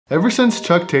Ever since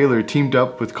Chuck Taylor teamed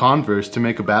up with Converse to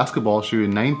make a basketball shoe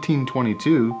in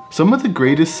 1922, some of the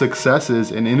greatest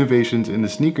successes and innovations in the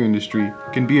sneaker industry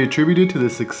can be attributed to the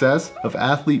success of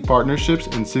athlete partnerships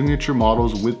and signature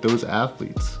models with those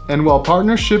athletes. And while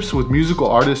partnerships with musical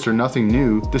artists are nothing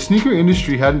new, the sneaker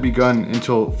industry hadn't begun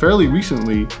until fairly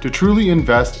recently to truly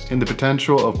invest in the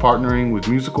potential of partnering with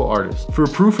musical artists. For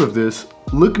proof of this,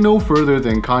 look no further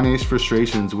than Kanye's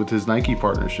frustrations with his Nike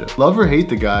partnership. Love or hate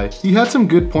the guy, he had some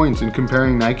good points in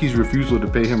comparing Nike's refusal to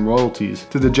pay him royalties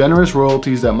to the generous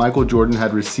royalties that Michael Jordan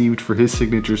had received for his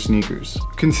signature sneakers.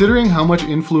 Considering how much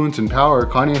influence and power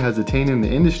Kanye has attained in the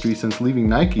industry since leaving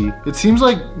Nike, it seems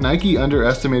like Nike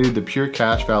underestimated the pure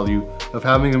cash value of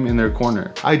having him in their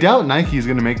corner. I doubt Nike is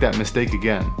going to make that mistake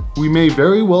again. We may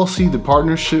very well see the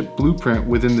partnership blueprint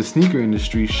within the sneaker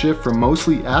industry shift from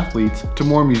mostly athletes to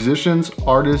more musicians,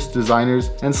 artists, designers,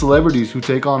 and celebrities who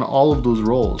take on all of those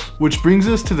roles. Which brings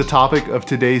us to the topic of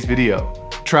today's video,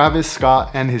 Travis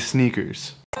Scott and his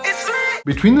sneakers.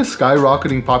 Between the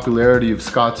skyrocketing popularity of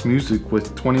Scott's music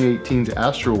with 2018's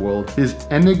Astroworld, his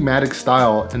enigmatic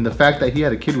style, and the fact that he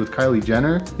had a kid with Kylie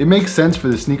Jenner, it makes sense for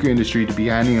the sneaker industry to be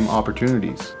handing him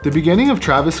opportunities. The beginning of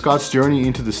Travis Scott's journey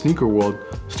into the sneaker world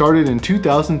started in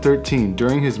 2013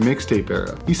 during his mixtape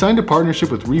era. He signed a partnership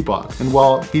with Reebok, and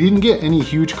while he didn't get any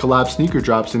huge collab sneaker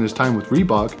drops in his time with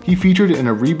Reebok, he featured in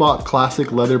a Reebok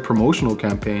classic leather promotional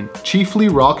campaign, chiefly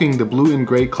rocking the blue and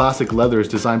gray classic leathers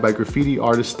designed by graffiti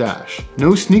artist Stash.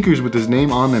 No sneakers with his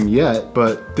name on them yet,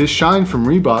 but this shine from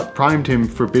Reebok primed him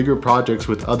for bigger projects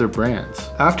with other brands.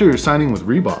 After signing with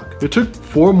Reebok, it took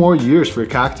 4 more years for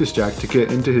Cactus Jack to get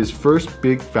into his first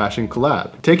big fashion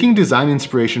collab. Taking design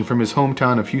inspiration from his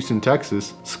hometown of Houston,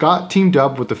 Texas, Scott teamed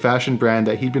up with the fashion brand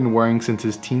that he'd been wearing since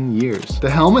his teen years. The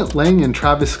Helmut Lang and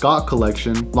Travis Scott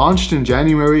collection launched in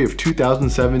January of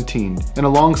 2017, and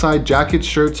alongside jackets,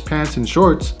 shirts, pants, and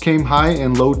shorts came high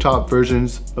and low top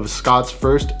versions of Scott's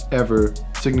first ever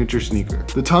signature sneaker.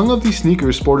 The tongue of these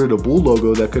sneakers sported a bull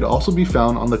logo that could also be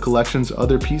found on the collection's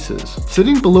other pieces.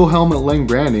 Sitting below Helmut Lang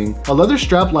branding, a leather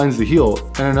strap lines the heel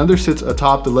and another sits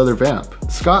atop the leather vamp.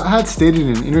 Scott had stated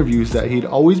in interviews that he'd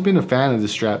always been a fan of the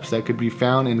straps that could be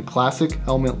found in classic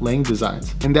Helmut Lang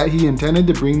designs, and that he intended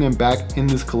to bring them back in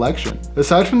this collection.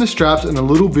 Aside from the straps and a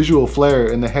little visual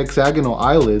flair in the hexagonal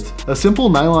eyelids, a simple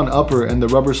nylon upper and the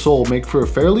rubber sole make for a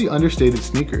fairly understated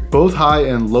sneaker. Both high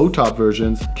and low top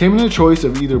versions came in a choice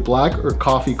of either black or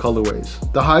coffee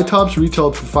colorways. The high tops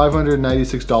retailed for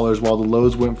 $596 while the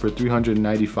lows went for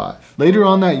 $395. Later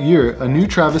on that year, a new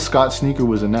Travis Scott sneaker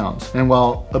was announced, and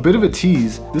while a bit of a tease,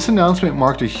 this announcement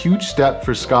marked a huge step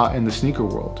for Scott in the sneaker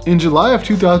world. In July of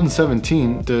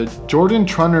 2017, the Jordan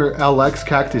Trunner LX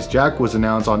Cactus Jack was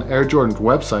announced on Air Jordan's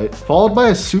website, followed by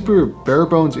a super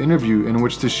bare-bones interview in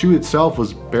which the shoe itself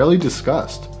was barely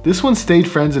discussed. This one stayed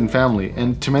friends and family,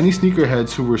 and to many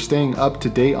sneakerheads who were staying up to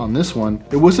date on this one,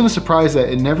 it wasn't a surprise that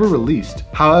it never released.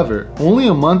 However, only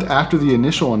a month after the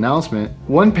initial announcement,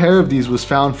 one pair of these was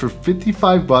found for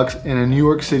 $55 in a New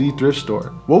York City thrift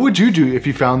store. What would you do if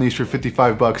you found these for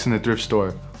 $55 in a thrift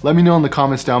store? Let me know in the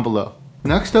comments down below.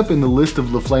 Next up in the list of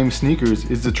LaFlame sneakers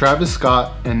is the Travis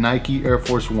Scott and Nike Air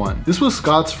Force One. This was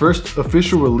Scott's first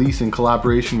official release in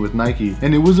collaboration with Nike,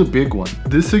 and it was a big one.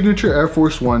 This signature Air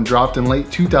Force One dropped in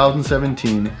late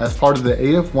 2017 as part of the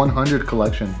AF100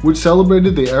 collection, which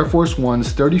celebrated the Air Force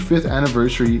One's 35th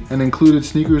anniversary and included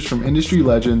sneakers from industry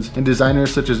legends and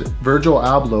designers such as Virgil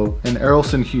Abloh and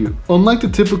Errolson Hugh. Unlike the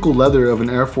typical leather of an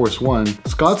Air Force One,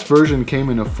 Scott's version came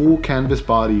in a full canvas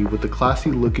body with a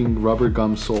classy looking rubber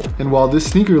gum sole. And while this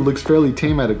sneaker looks fairly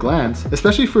tame at a glance,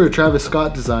 especially for a Travis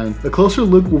Scott design, a closer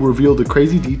look will reveal the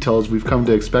crazy details we've come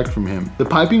to expect from him. The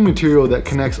piping material that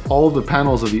connects all of the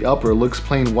panels of the upper looks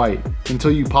plain white,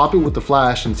 until you pop it with the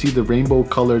flash and see the rainbow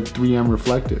colored 3M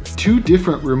reflective. 2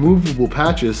 different removable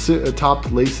patches sit atop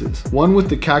the laces, one with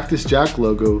the Cactus Jack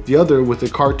logo, the other with a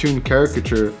cartoon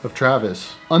caricature of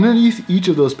Travis. Underneath each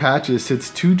of those patches sits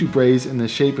 2 doubrés in the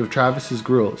shape of Travis's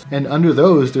grills, and under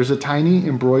those there's a tiny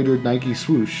embroidered Nike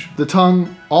swoosh. The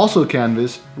tongue, also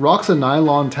canvas, rocks a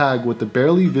nylon tag with the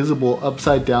barely visible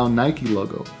upside down Nike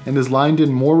logo, and is lined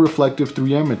in more reflective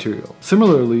 3M material.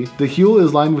 Similarly, the heel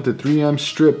is lined with a 3M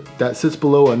strip that sits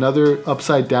below another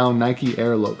upside down Nike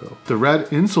Air logo. The red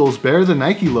insoles bear the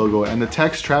Nike logo and the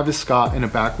text Travis Scott in a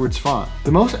backwards font.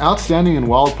 The most outstanding and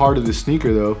wild part of this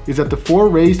sneaker though is that the 4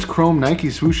 raised chrome Nike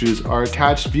swoosh swooshes are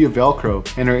attached via Velcro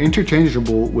and are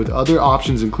interchangeable with other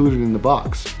options included in the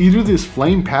box. Either this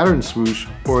flame pattern swoosh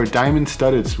or a diamond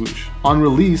studded swoosh. On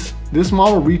release, this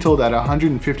model retailed at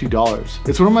 $150.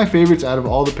 It's one of my favorites out of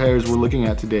all the pairs we're looking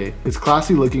at today. It's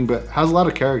classy looking but has a lot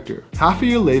of character. Half a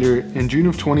year later, in June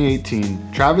of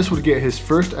 2018, Travis would get his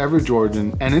first ever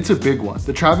Jordan, and it's a big one.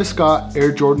 The Travis Scott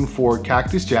Air Jordan 4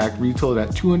 Cactus Jack retailed at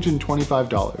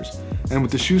 $225. And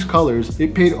with the shoe's colors,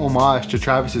 it paid homage to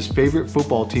Travis's favorite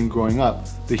football team growing up,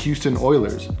 the Houston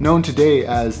Oilers, known today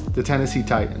as the Tennessee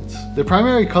Titans. The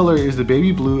primary color is the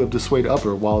baby blue of the suede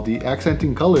upper, while the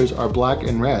accenting colors are black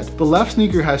and red. The left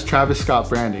sneaker has Travis Scott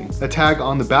branding, a tag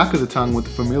on the back of the tongue with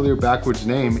the familiar backwards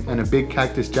name and a big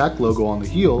Cactus Jack logo on the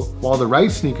heel, while the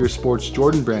right sneaker sports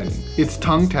Jordan branding, its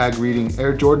tongue tag reading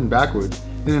Air Jordan backwards,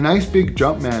 and a nice big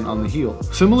Jumpman on the heel.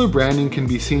 Similar branding can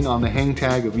be seen on the hang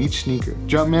tag of each sneaker,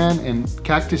 Jumpman and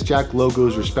Cactus Jack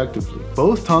logos respectively.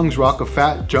 Both tongues rock a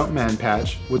fat Jumpman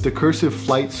patch with the cursive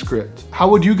flight script. How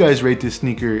would you guys rate this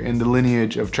sneaker in the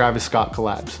lineage of Travis Scott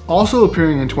collabs? Also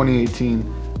appearing in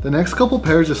 2018, the next couple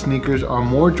pairs of sneakers are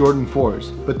more Jordan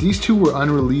 4s, but these two were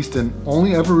unreleased and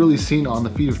only ever really seen on the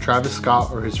feet of Travis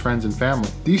Scott or his friends and family.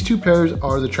 These two pairs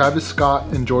are the Travis Scott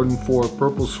and Jordan 4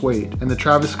 Purple Suede and the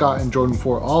Travis Scott and Jordan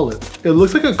 4 Olive. It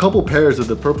looks like a couple pairs of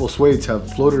the purple suedes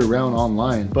have floated around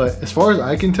online, but as far as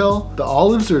I can tell, the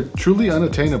olives are truly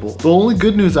unattainable. The only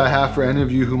good news I have for any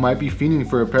of you who might be fiending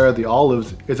for a pair of the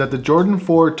olives is that the Jordan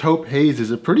 4 Taupe Haze is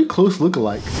a pretty close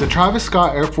lookalike. The Travis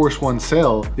Scott Air Force One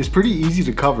Sail is pretty easy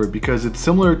to cover because it's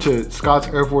similar to Scott's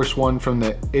Air Force One from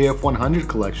the AF100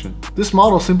 collection. This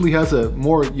model simply has a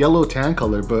more yellow tan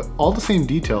color, but all the same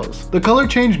details. The color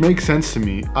change makes sense to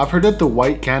me. I've heard that the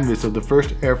white canvas of the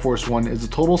first Air Force One is a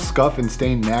total scuff and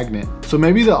stain magnet, so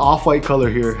maybe the off-white color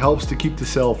here helps to keep the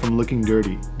sail from looking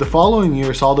dirty. The following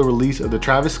year saw the release of the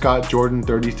Travis Scott Jordan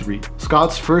 33,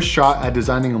 Scott's first shot at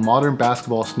designing a modern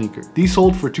basketball sneaker. These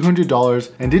sold for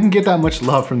 $200 and didn't get that much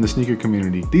love from the sneaker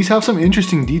community. These have some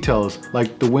interesting details,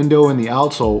 like the window in the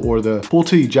outsole or the pull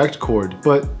to eject cord,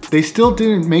 but they still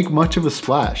didn't make much of a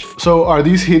splash. So are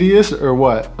these hideous or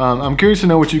what? I'm curious to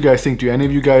know what you guys think. Do any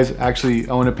of you guys actually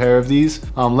own a pair of these?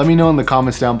 Let me know in the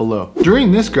comments down below.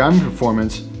 During this Grammy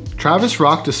performance, Travis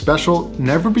rocked a special,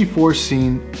 never before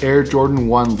seen Air Jordan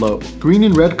 1 Low. Green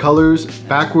and red colors,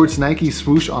 backwards Nike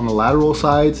swoosh on the lateral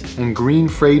sides, and green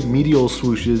frayed medial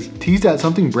swooshes teased at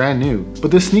something brand new,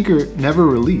 but this sneaker never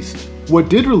released. What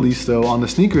did release though on the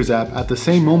sneakers app at the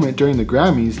same moment during the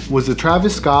Grammys was the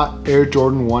Travis Scott Air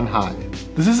Jordan 1 High.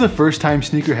 This is the first time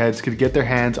sneakerheads could get their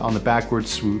hands on the backwards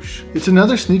swoosh. It's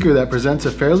another sneaker that presents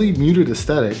a fairly muted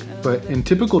aesthetic, but in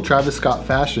typical Travis Scott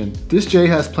fashion, this J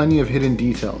has plenty of hidden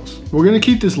details. We're gonna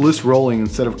keep this list rolling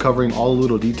instead of covering all the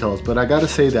little details, but I gotta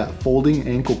say that folding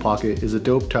ankle pocket is a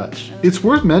dope touch. It's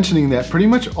worth mentioning that pretty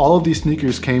much all of these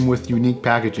sneakers came with unique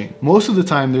packaging. Most of the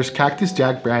time there's Cactus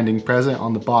Jack branding present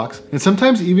on the box, and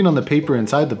sometimes even on the paper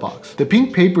inside the box. The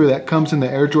pink paper that comes in the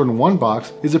Air Jordan 1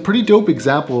 box is a pretty dope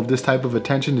example of this type of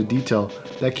attention to detail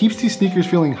that keeps these sneakers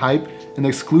feeling hype and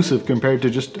exclusive compared to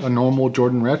just a normal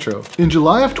Jordan retro. In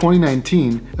July of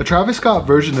 2019, a Travis Scott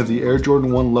version of the Air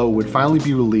Jordan 1 Low would finally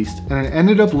be released, and it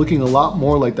ended up looking a lot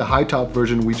more like the high top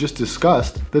version we just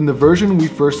discussed than the version we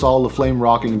first saw LaFlame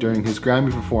rocking during his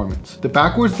Grammy performance. The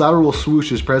backwards lateral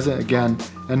swoosh is present again,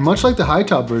 and much like the high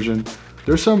top version,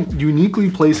 there's some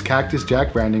uniquely placed Cactus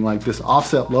Jack branding like this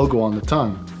offset logo on the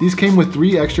tongue. These came with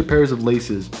 3 extra pairs of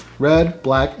laces, red,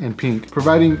 black, and pink,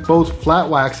 providing both flat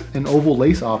wax and oval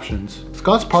lace options.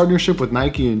 Scott's partnership with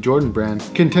Nike and Jordan brand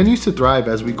continues to thrive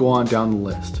as we go on down the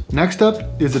list. Next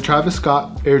up is the Travis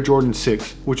Scott Air Jordan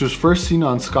 6, which was first seen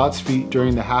on Scott's feet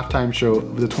during the halftime show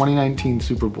of the 2019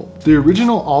 Super Bowl. The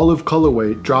original olive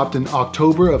colorway dropped in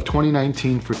October of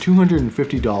 2019 for $250.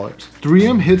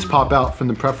 3M hits pop out from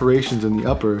the perforations in the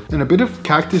upper, and a bit of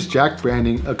Cactus Jack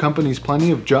branding accompanies plenty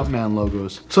of Jumpman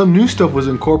logos. Some new stuff was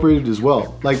incorporated as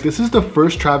well, like this is the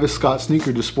first Travis Scott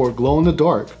sneaker to sport glow in the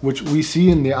dark, which we see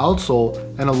in the outsole,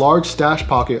 and a large stash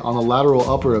pocket on the lateral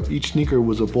upper of each sneaker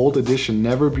was a bold addition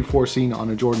never before seen on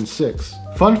a Jordan 6.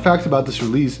 Fun fact about this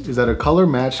release is that a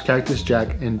color-matched Cactus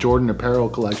Jack and Jordan apparel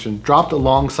collection dropped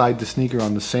alongside the sneaker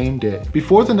on the same day.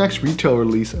 Before the next retail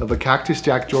release of a Cactus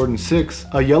Jack Jordan 6,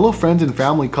 a yellow friends and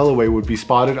family colorway would be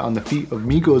spotted on the feet of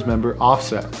Migos member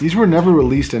Offset. These were never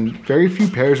released and very few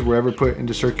pairs were ever put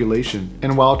into circulation.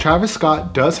 And while Travis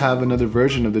Scott does have another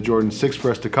version of the Jordan 6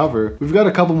 for us to cover, we've got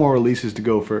a couple more releases to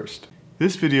go first.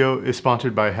 This video is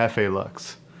sponsored by Hefe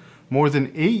Lux. More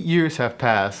than 8 years have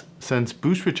passed since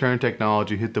boost return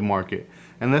technology hit the market,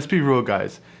 and let's be real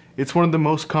guys, It's one of the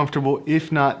most comfortable,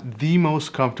 if not the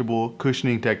most comfortable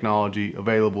cushioning technology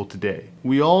available today.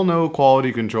 We all know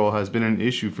quality control has been an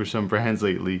issue for some brands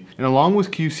lately, and along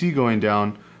with QC going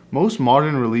down, most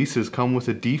modern releases come with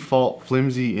a default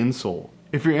flimsy insole.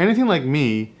 If you're anything like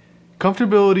me,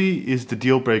 comfortability is the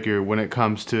deal breaker when it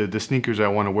comes to the sneakers I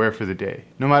want to wear for the day.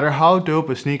 No matter how dope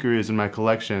a sneaker is in my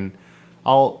collection,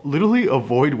 I'll literally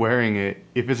avoid wearing it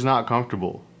if it's not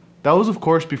comfortable. That was of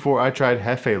course before I tried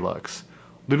Hefe Lux.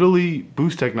 Literally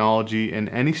boost technology in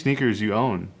any sneakers you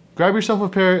own. Grab yourself a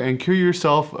pair and cure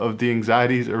yourself of the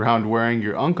anxieties around wearing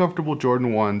your uncomfortable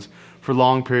Jordan 1s for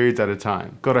long periods at a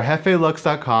time. Go to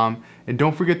hefeLux.com and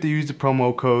don't forget to use the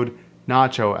promo code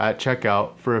NACHO at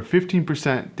checkout for a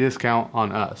 15% discount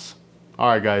on us.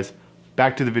 Alright guys,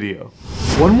 back to the video.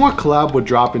 One more collab would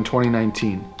drop in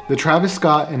 2019. The Travis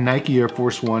Scott and Nike Air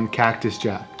Force 1 Cactus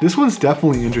Jack. This one's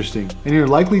definitely interesting, and you're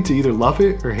likely to either love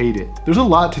it or hate it. There's a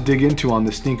lot to dig into on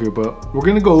this sneaker, but we're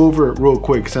gonna go over it real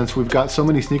quick since we've got so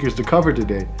many sneakers to cover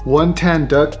today. One tan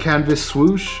duck canvas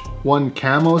swoosh, one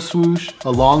camo swoosh,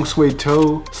 a long suede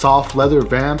toe, soft leather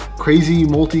vamp, crazy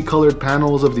multicolored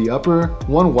panels of the upper.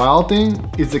 One wild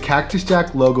thing is the Cactus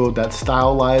Jack logo that's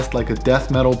stylized like a death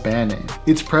metal band name.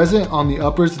 It's present on the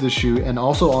uppers of the shoe and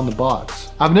also on the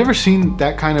box. I've never seen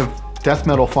that kind of death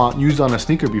metal font used on a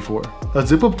sneaker before. A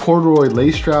zip-up corduroy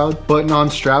lace shroud, button-on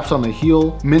straps on the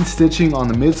heel, mint stitching on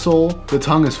the midsole, the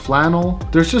tongue is flannel.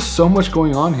 There's just so much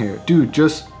going on here. Dude,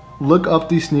 just look up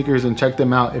these sneakers and check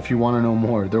them out if you want to know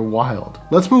more. They're wild.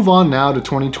 Let's move on now to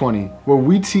 2020, where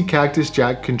we'd see Cactus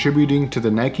Jack contributing to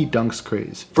the Nike Dunks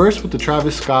craze. First with the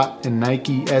Travis Scott and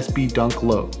Nike SB Dunk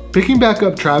Low. Picking back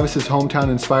up Travis's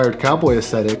hometown-inspired cowboy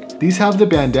aesthetic, these have the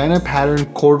bandana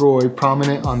pattern corduroy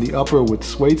prominent on the upper with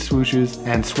suede swooshes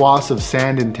and swaths of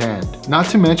sand and tan. Not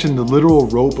to mention the literal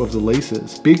rope of the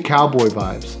laces. Big cowboy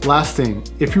vibes. Last thing,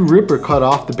 if you rip or cut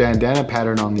off the bandana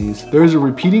pattern on these, there is a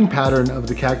repeating pattern of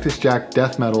the Cactus Jack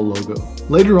death metal logo.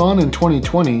 Later on in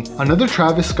 2020, another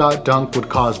Travis Scott dunk would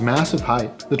cause massive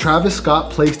hype. The Travis Scott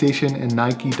PlayStation and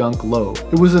Nike Dunk Low.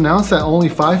 It was announced that only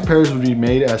 5 pairs would be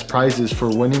made as prizes for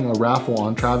winning a raffle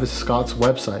on Travis Scott's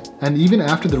website. And even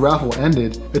after the raffle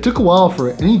ended, it took a while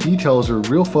for any details or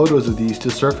real photos of these to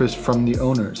surface from the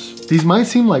owners. These might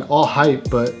seem like all hype,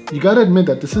 but you gotta admit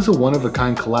that this is a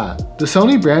one-of-a-kind collab. The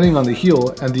Sony branding on the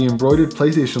heel and the embroidered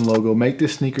PlayStation logo make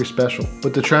this sneaker special.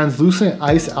 With the translucent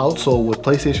ice outsole with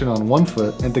PlayStation on one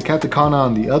foot and the Katakana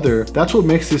on the other, that's what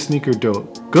makes this sneaker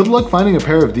dope. Good luck finding a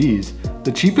pair of these.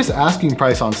 The cheapest asking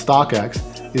price on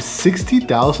StockX is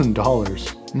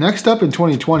 $60,000. Next up in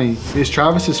 2020 is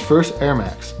Travis's first Air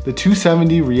Max, the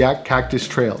 270 React Cactus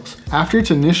Trails. After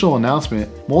its initial announcement,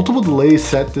 multiple delays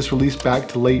set this release back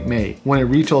to late May, when it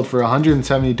retailed for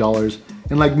 $170,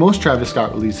 and like most Travis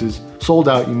Scott releases, sold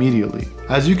out immediately.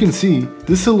 As you can see,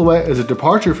 this silhouette is a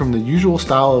departure from the usual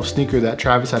style of sneaker that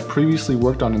Travis had previously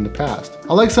worked on in the past.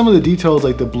 I like some of the details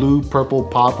like the blue-purple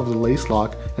pop of the lace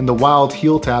lock and the wild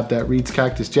heel tab that reads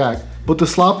Cactus Jack, but the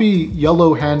sloppy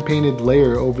yellow hand-painted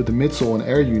layer over the midsole and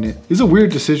air unit is a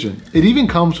weird decision. It even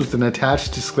comes with an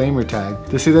attached disclaimer tag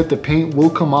to say that the paint will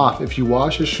come off if you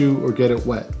wash a shoe or get it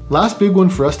wet. Last big one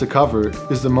for us to cover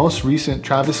is the most recent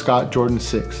Travis Scott Jordan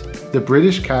 6, the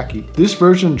British Khaki. This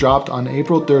version dropped on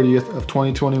April 30th of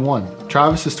 2021,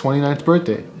 Travis's 29th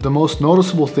birthday. The most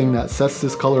noticeable thing that sets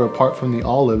this color apart from the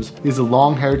olives is the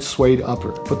long-haired suede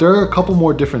upper, but there are a couple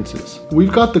more differences.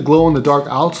 We've got the glow-in-the-dark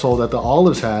outsole that the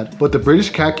olives had, but the British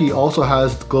Khaki also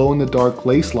has glow-in-the-dark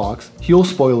lace locks, heel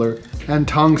spoiler, and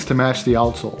tongues to match the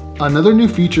outsole. Another new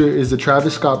feature is the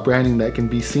Travis Scott branding that can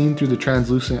be seen through the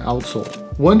translucent outsole.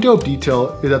 One dope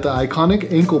detail is that the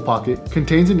iconic ankle pocket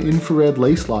contains an infrared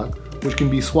lace lock, which can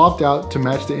be swapped out to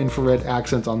match the infrared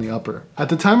accents on the upper. At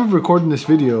the time of recording this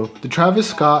video, the Travis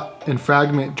Scott and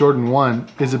Fragment Jordan 1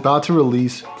 is about to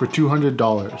release for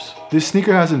 $200. This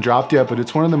sneaker hasn't dropped yet, but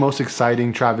it's one of the most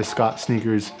exciting Travis Scott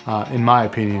sneakers in my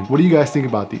opinion. What do you guys think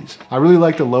about these? I really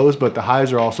like the lows, but the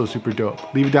highs are also super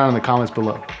dope. Leave it down in the comments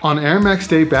below. On Air Max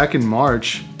Day back in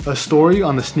March, a story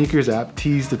on the sneakers app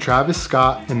teased the Travis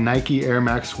Scott and Nike Air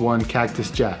Max 1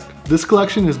 Cactus Jack. This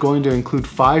collection is going to include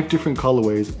 5 different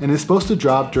colorways and is supposed to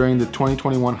drop during the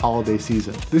 2021 holiday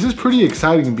season. This is pretty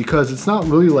exciting because it's not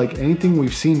really like anything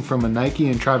we've seen from a Nike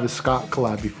and Travis Scott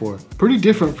collab before. Pretty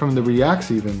different from the Reacts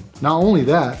even. Not only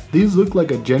that, these look like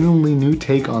a genuinely new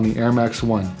take on the Air Max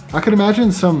 1. I could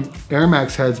imagine some Air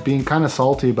Max heads being kind of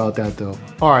salty about that though.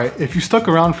 Alright, if you stuck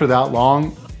around for that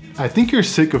long, I think you're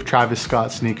sick of Travis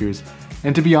Scott sneakers.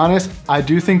 And to be honest, I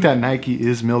do think that Nike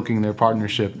is milking their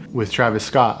partnership with Travis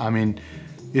Scott. I mean,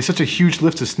 it's such a huge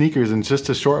lift of sneakers in just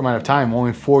a short amount of time,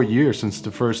 only 4 years since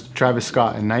the first Travis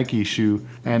Scott and Nike shoe.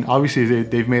 And obviously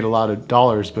they've made a lot of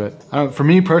dollars, but for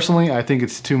me personally, I think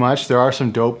it's too much. There are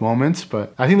some dope moments,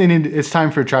 but I think it's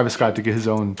time for Travis Scott to get his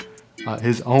own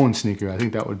sneaker. I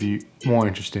think that would be more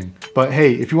interesting. But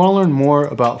hey, if you want to learn more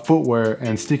about footwear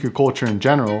and sneaker culture in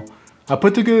general, I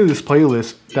put together this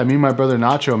playlist that me and my brother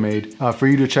Nacho made for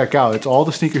you to check out. It's all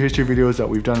the sneaker history videos that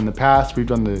we've done in the past. We've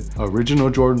done the original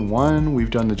Jordan 1,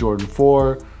 we've done the Jordan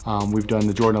 4, we've done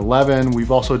the Jordan 11.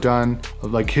 We've also done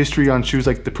like history on shoes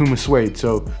like the Puma Suede.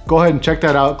 So go ahead and check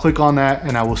that out, click on that,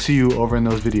 and I will see you over in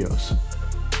those videos.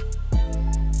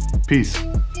 Peace.